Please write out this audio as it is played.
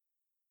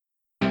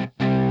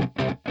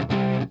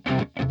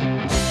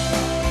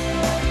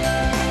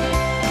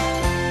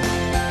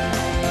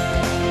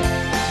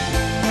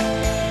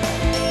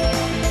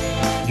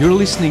You're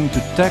listening to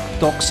Tech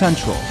Talk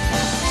Central.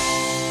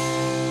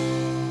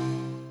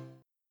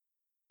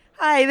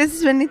 Hi, this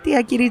is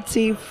Vanitia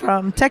Kiritsi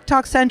from Tech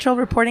Talk Central,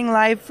 reporting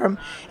live from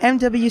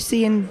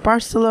MWC in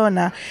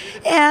Barcelona.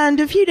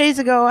 And a few days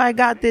ago, I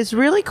got this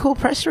really cool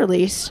press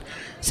release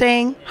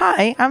saying,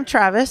 "Hi, I'm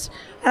Travis,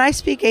 and I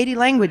speak 80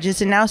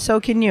 languages, and now so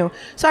can you."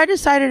 So I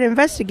decided to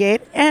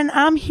investigate, and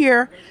I'm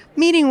here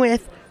meeting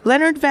with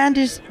Leonard van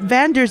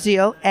der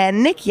Ziel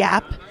and Nick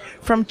Yap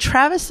from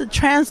Travis the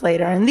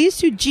Translator. And these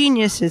two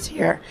geniuses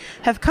here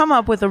have come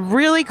up with a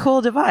really cool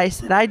device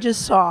that I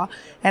just saw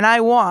and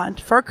I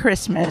want for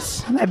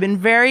Christmas. I've been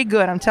very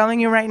good, I'm telling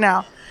you right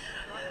now,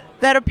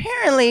 that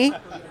apparently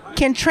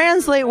can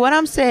translate what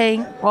I'm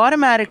saying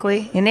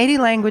automatically in 80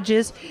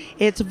 languages.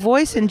 It's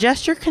voice and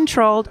gesture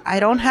controlled. I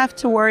don't have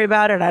to worry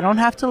about it. I don't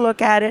have to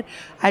look at it.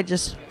 I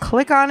just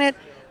click on it,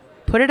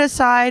 put it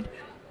aside,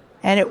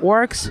 and it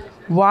works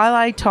while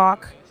I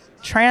talk,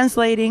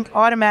 translating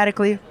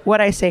automatically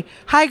what I say.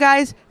 Hi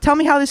guys, tell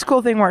me how this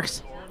cool thing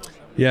works.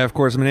 Yeah, of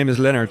course. My name is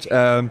Leonard.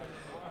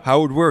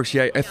 How it works,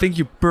 yeah, I think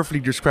you perfectly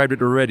described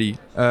it already.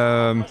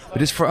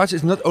 But for us,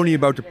 it's not only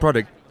about the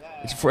product.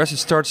 For us, it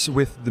starts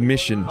with the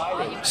mission.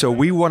 So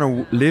we want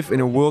to live in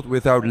a world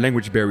without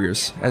language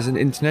barriers. As an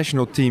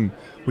international team,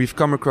 we've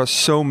come across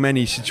so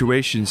many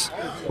situations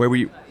where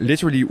we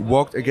literally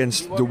walked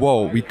against the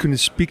wall. We couldn't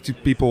speak to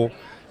people,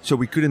 so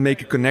we couldn't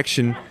make a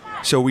connection.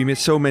 So we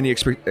missed so many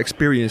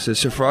experiences.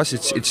 So for us,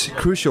 it's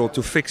crucial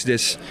to fix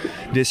this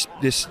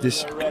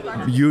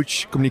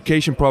huge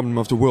communication problem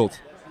of the world.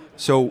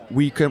 So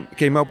we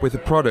came up with a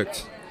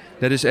product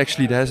that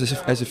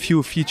has a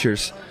few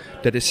features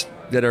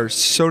that are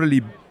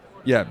solely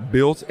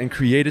built and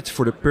created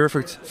for the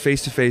perfect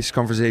face-to-face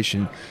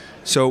conversation.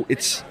 So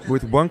it's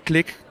with one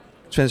click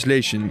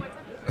translation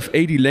of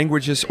 80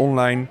 languages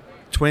online,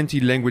 20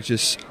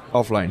 languages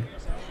offline.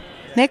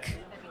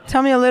 Nick,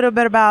 tell me a little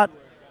bit about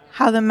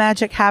how the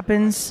magic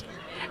happens,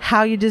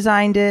 how you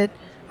designed it,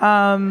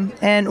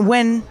 and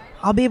when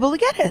I'll be able to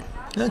get it.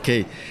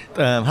 Okay.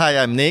 Hi,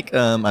 I'm Nick.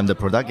 I'm the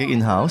product geek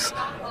in-house.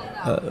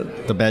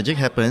 The magic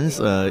happens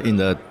in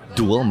the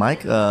dual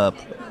microphone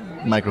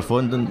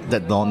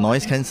that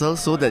noise cancels,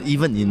 so that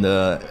even in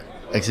the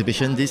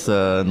exhibition this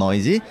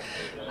noisy,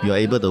 you're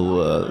able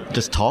to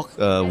just talk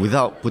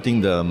without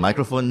putting the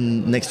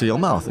microphone next to your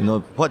mouth. You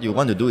know, what you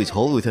want to do is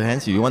hold with your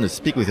hands. You want to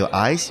speak with your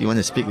eyes. You want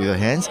to speak with your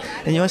hands.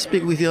 And you want to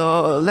speak with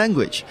your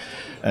language.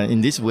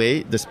 In this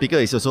way, the speaker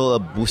is also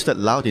boosted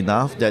loud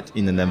enough that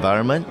in an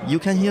environment, you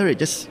can hear it.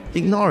 Just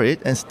ignore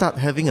it and start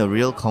having a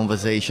real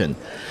conversation.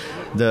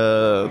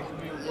 The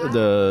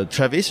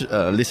Travis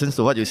listens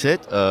to what you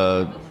said,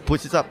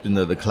 puts it up in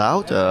the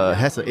cloud,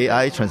 has an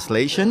AI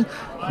translation,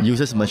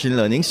 uses machine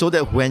learning, so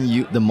that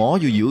the more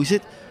you use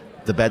it,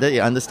 the better it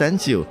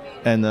understands you.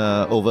 And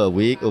over a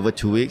week, over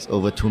 2 weeks,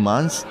 over 2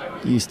 months,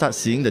 you start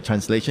seeing the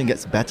translation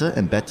gets better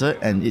and better,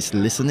 and it's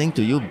listening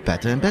to you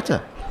better and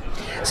better.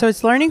 So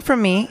it's learning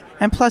from me,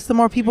 and plus the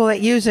more people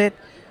that use it,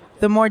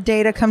 the more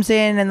data comes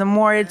in and the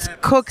more it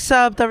cooks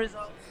up the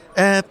results.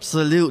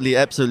 Absolutely,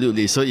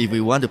 absolutely. So if we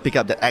want to pick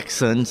up the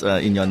accents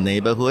in your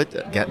neighborhood,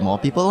 get more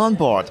people on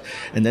board,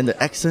 and then the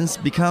accents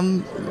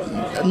become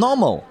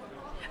normal.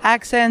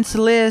 Accents,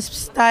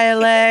 lisps,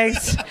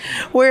 dialects,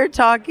 we're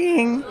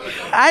talking.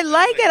 I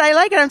like it.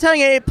 I'm telling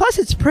you. Plus,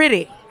 it's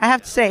pretty. I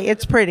have to say,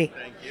 it's pretty.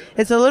 Thank you.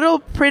 It's a little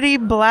pretty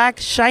black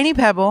shiny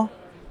pebble.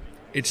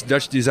 It's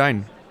Dutch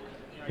design.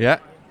 Yeah.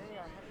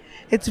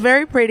 It's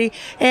very pretty.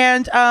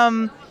 And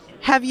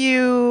have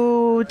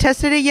you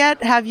tested it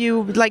yet? Have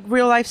you, like,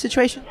 real life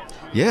situation?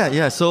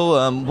 Yeah.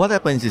 So what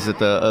happens is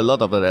that a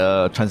lot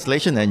of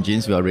translation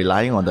engines, we are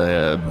relying on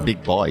the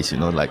big boys,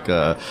 like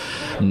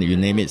you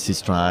name it,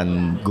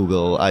 Systran,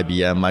 Google,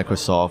 IBM,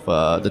 Microsoft.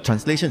 The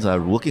translations are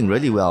working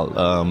really well.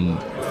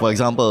 For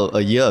example,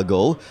 a year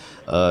ago,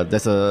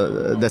 there's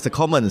a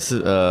common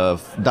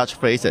Dutch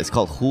phrase that's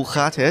called "Hoe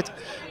gaat het?"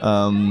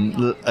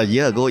 A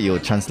year ago, you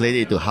translate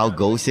it to "How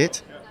goes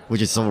it?"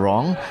 which is so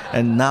wrong,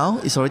 and now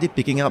it's already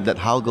picking up that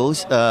how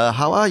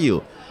are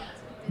you?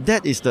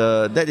 That is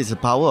the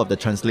power of the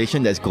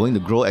translation that's going to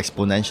grow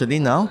exponentially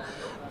now,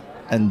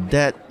 and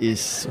that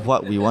is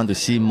what we want to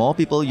see more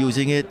people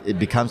using it. It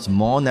becomes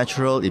more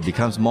natural. It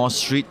becomes more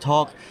street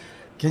talk.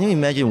 Can you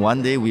imagine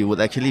one day we would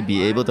actually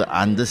be able to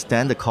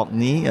understand the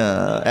Cockney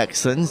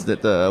accents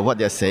that what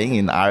they're saying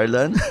in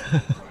Ireland?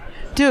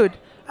 Dude,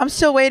 I'm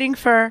still waiting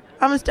for.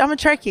 I'm a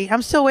Trekkie.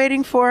 I'm still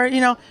waiting for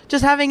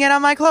just having it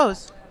on my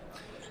clothes.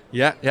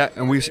 Yeah,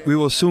 and we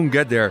will soon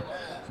get there.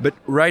 But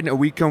right now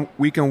we can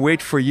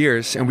wait for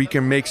years, and we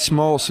can make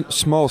small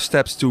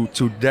steps to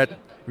that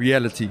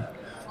reality.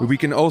 But we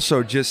can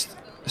also just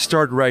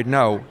start right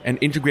now and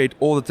integrate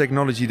all the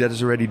technology that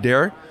is already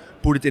there,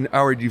 put it in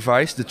our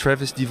device, the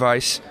Travis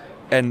device,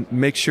 and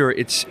make sure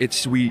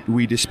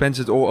we dispense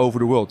it all over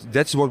the world.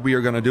 That's what we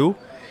are gonna do.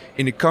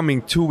 In the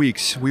coming 2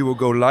 weeks, we will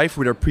go live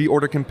with our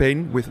pre-order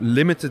campaign with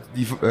limited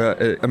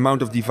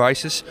amount of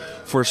devices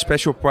for a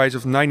special price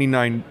of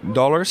 $99.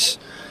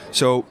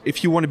 So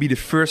if you want to be the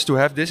first to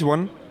have this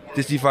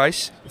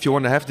device, if you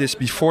want to have this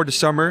before the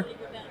summer,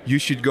 you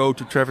should go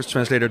to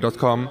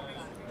travistranslator.com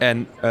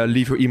and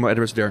leave your email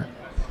address there.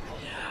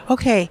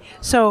 Okay,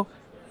 so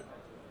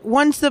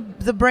one's the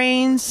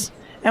brains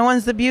and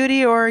one's the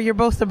beauty, or you're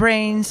both the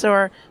brains,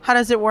 or how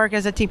does it work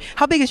as a team?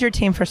 How big is your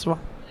team, first of all?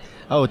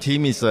 Our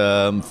team is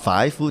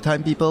 5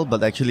 full-time people,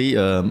 but actually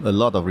a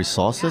lot of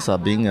resources are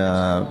being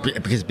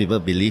because people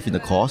believe in the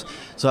cause.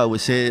 So I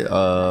would say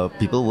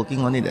people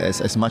working on it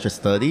as much as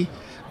 30.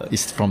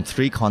 It's from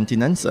 3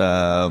 continents.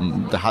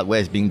 The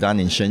hardware is being done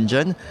in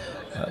Shenzhen.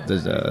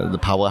 The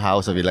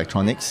powerhouse of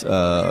electronics.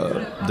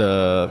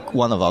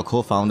 One of our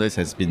co-founders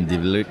has been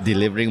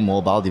delivering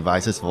mobile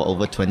devices for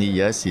over 20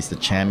 years. He's the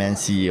chairman,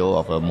 CEO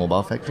of a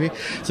mobile factory.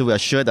 So we are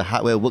sure the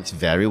hardware works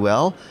very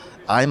well.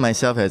 I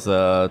myself has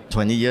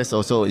 20 years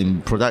also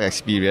in product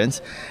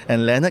experience,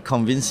 and Leonard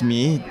convinced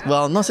me,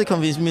 well, not say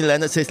convinced me,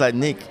 Leonard says like,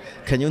 Nick,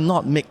 can you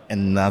not make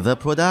another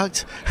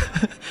product?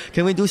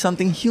 Can we do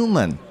something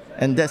human?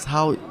 And that's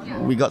how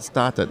we got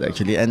started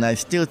actually, and I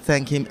still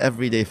thank him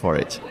every day for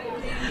it.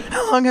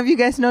 How long have you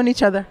guys known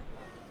each other?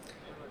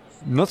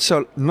 Not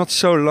so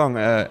long.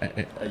 A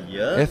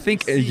year? I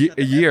think a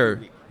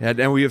year. Yeah,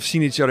 and we have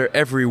seen each other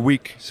every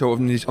week. So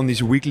on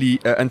these weekly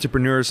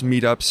entrepreneurs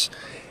meetups,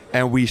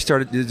 and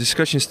the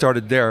discussion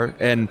started there.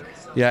 And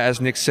yeah,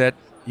 as Nick said,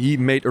 he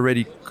made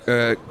already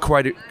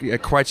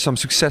quite some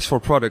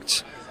successful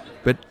products.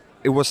 But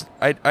it was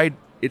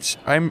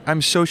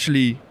I'm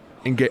socially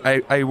engaged.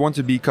 I want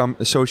to become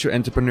a social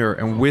entrepreneur,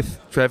 and with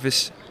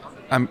Travis,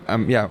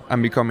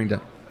 I'm becoming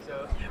that.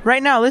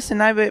 Right now, listen,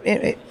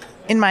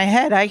 in my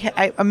head,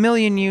 I a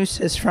million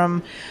uses,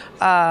 from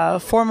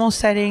formal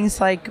settings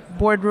like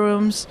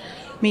boardrooms,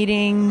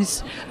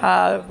 meetings,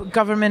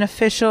 government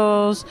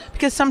officials,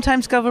 because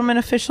sometimes government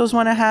officials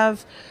want to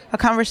have a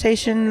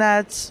conversation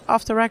that's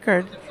off the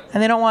record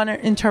and they don't want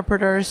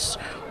interpreters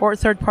or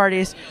third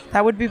parties.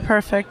 That would be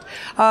perfect.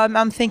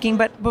 I'm thinking,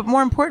 but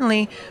more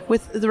importantly,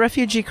 with the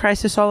refugee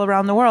crisis all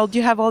around the world,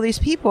 you have all these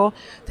people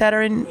that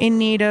are in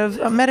need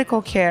of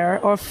medical care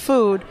or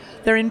food.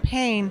 They're in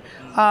pain.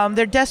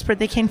 They're desperate.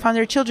 They can't find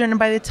their children. And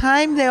by the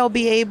time they'll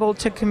be able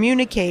to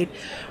communicate,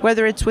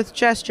 whether it's with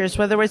gestures,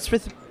 whether it's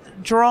with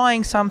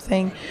drawing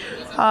something,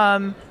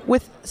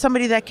 with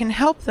somebody that can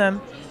help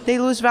them, they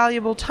lose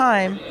valuable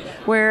time.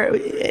 Where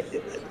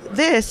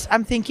this,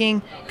 I'm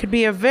thinking, could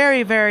be a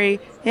very, very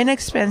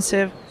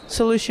inexpensive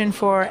solution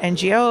for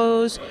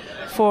NGOs,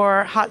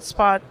 for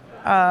hotspot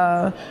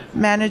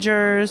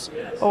managers,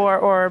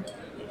 or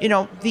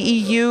the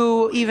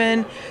EU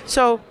even.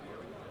 So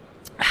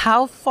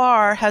how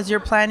far has your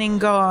planning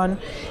gone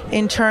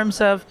in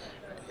terms of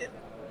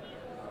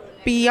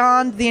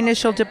beyond the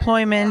initial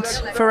deployment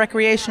for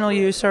recreational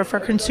use or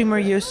for consumer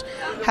use?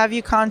 Have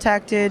you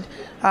contacted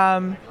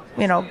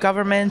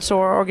governments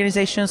or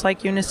organizations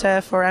like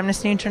UNICEF or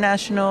Amnesty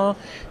International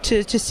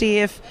to see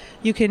if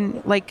you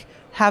can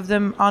have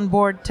them on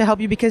board to help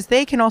you, because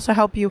they can also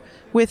help you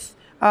with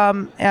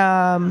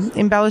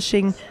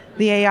embellishing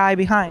the AI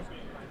behind?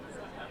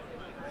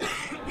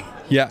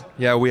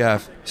 Yeah, we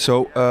have.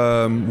 So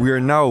we are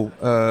now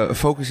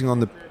focusing on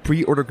the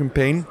pre-order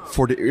campaign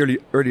for the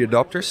early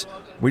adopters.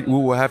 We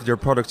will have their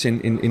products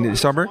in the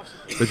summer,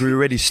 but we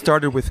already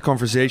started with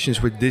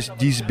conversations with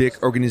these big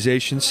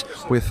organizations,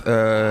 with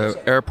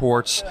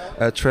airports,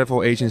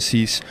 travel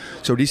agencies.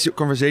 So these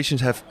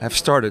conversations have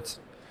started.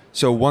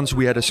 So once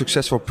we had a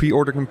successful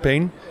pre-order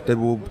campaign that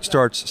will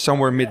start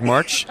somewhere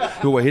mid-March,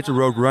 we will hit the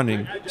road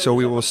running. So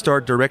we will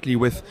start directly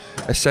with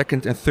a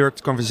second and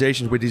third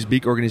conversations with these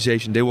big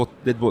organizations.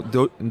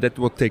 That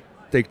will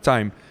take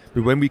time.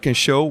 But when we can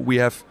show we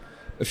have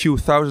a few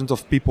thousand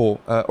of people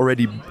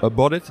already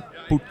bought it,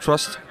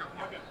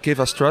 give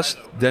us trust,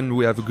 then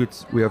we have a good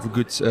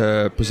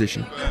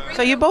position.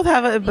 So you both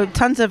have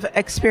tons of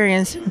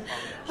experience.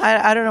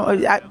 I don't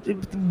know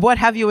what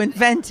have you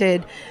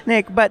invented,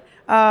 Nick, but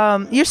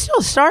you're still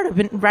a startup,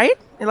 right?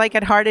 Like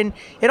at heart, and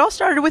it all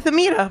started with a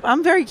meetup.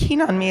 I'm very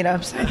keen on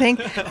meetups. I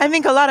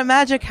think a lot of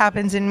magic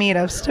happens in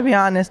meetups, to be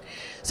honest.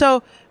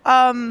 So,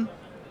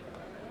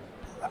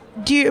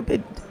 do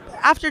you,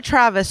 after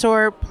Travis,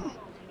 or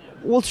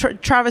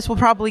Travis will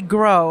probably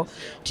grow,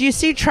 do you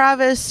see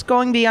Travis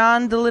going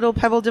beyond the little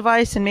Pebble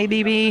device and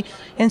maybe be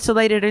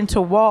insulated into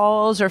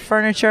walls or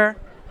furniture?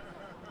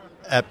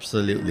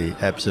 Absolutely.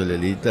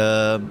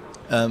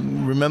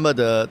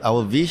 Remember,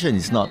 our vision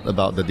is not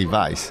about the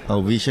device.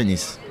 Our vision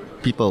is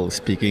people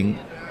speaking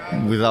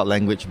without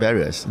language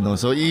barriers.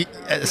 So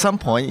at some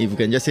point, if you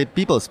can just say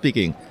people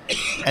speaking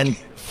and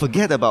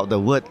forget about the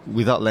word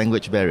without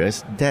language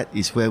barriers, that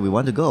is where we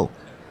want to go.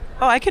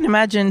 Oh, I can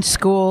imagine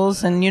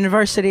schools and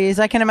universities.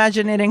 I can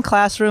imagine it in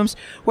classrooms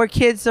where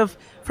kids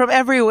from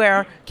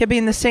everywhere can be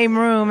in the same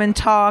room and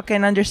talk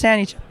and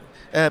understand each other.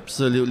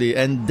 Absolutely,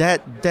 and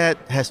that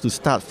has to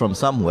start from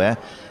somewhere.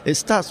 It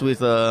starts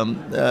with,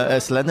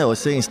 as Leonard was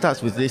saying, it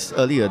starts with these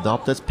early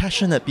adopters,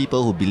 passionate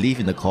people who believe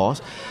in the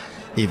cause.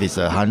 If it's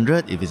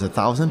 100, if it's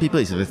 1,000 people,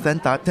 if it's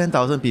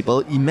 10,000 people,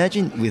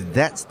 imagine with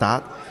that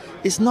start,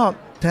 it's not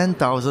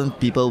 10,000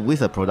 people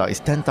with a product, it's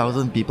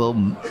 10,000 people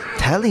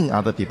telling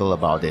other people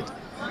about it.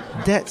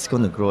 That's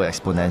going to grow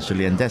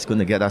exponentially, and that's going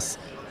to get us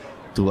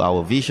to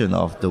our vision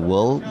of the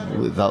world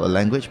without a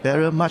language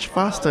barrier much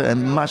faster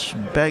and much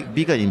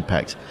bigger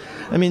impact.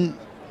 I mean,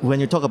 when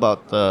you talk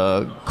about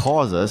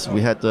causes,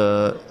 we had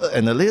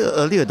an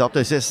early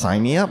adopter says,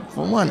 sign me up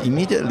for one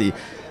immediately.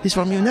 He's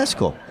from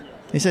UNESCO.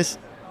 He says,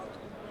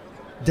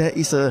 there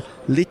is a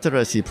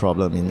literacy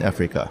problem in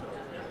Africa.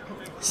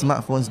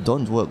 Smartphones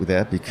don't work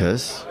there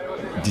because,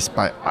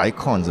 despite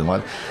icons and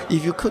what,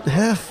 if you could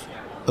have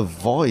a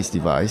voice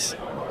device,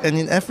 and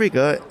in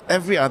Africa,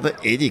 every other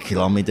 80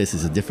 kilometers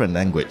is a different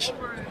language.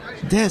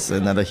 That's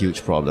another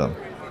huge problem.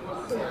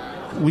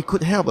 We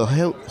could help a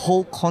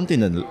whole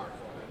continent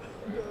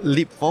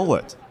leap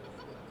forward.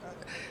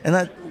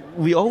 And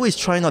we always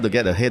try not to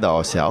get ahead of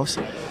ourselves.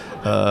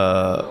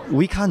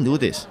 We can't do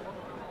this.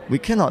 We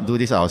cannot do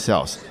this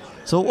ourselves.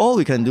 So all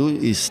we can do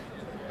is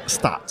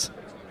start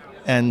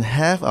and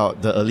have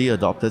the early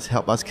adopters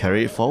help us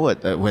carry it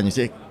forward. When you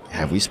say,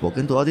 have we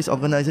spoken to all these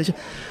organizations?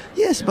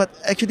 Yes, but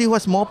actually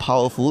what's more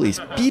powerful is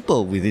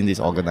people within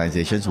these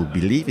organizations who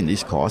believe in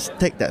this cause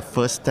take that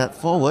first step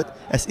forward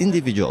as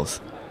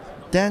individuals.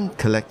 Then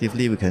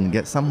collectively we can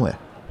get somewhere.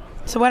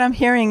 So what I'm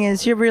hearing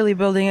is you're really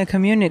building a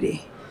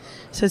community.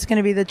 So it's going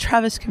to be the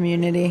Travis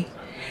community.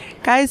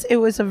 Guys, it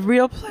was a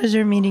real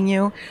pleasure meeting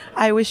you.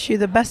 I wish you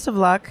the best of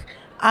luck.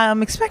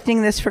 I'm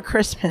expecting this for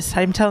Christmas,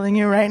 I'm telling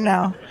you right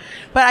now.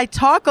 But I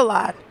talk a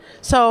lot.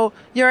 So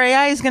your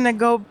AI is going to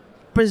go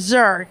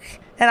berserk,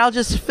 and I'll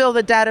just fill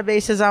the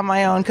databases on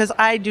my own because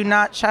I do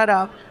not shut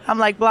up. I'm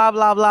like blah,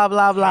 blah, blah,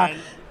 blah, blah.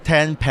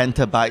 10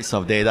 petabytes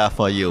of data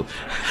for you.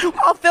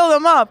 I'll fill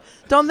them up.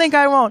 Don't think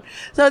I won't.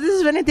 So this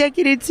is Venetia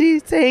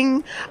Kiritsi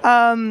saying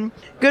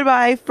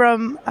goodbye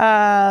from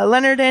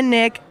Leonard and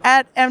Nick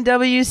at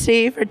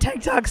MWC for Tech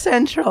Talk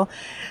Central.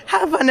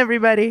 Have fun,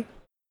 everybody.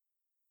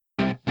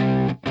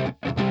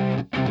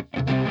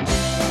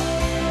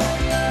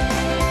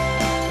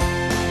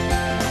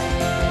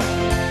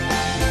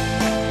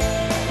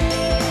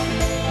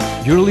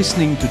 You're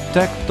listening to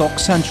Tech Talk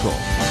Central.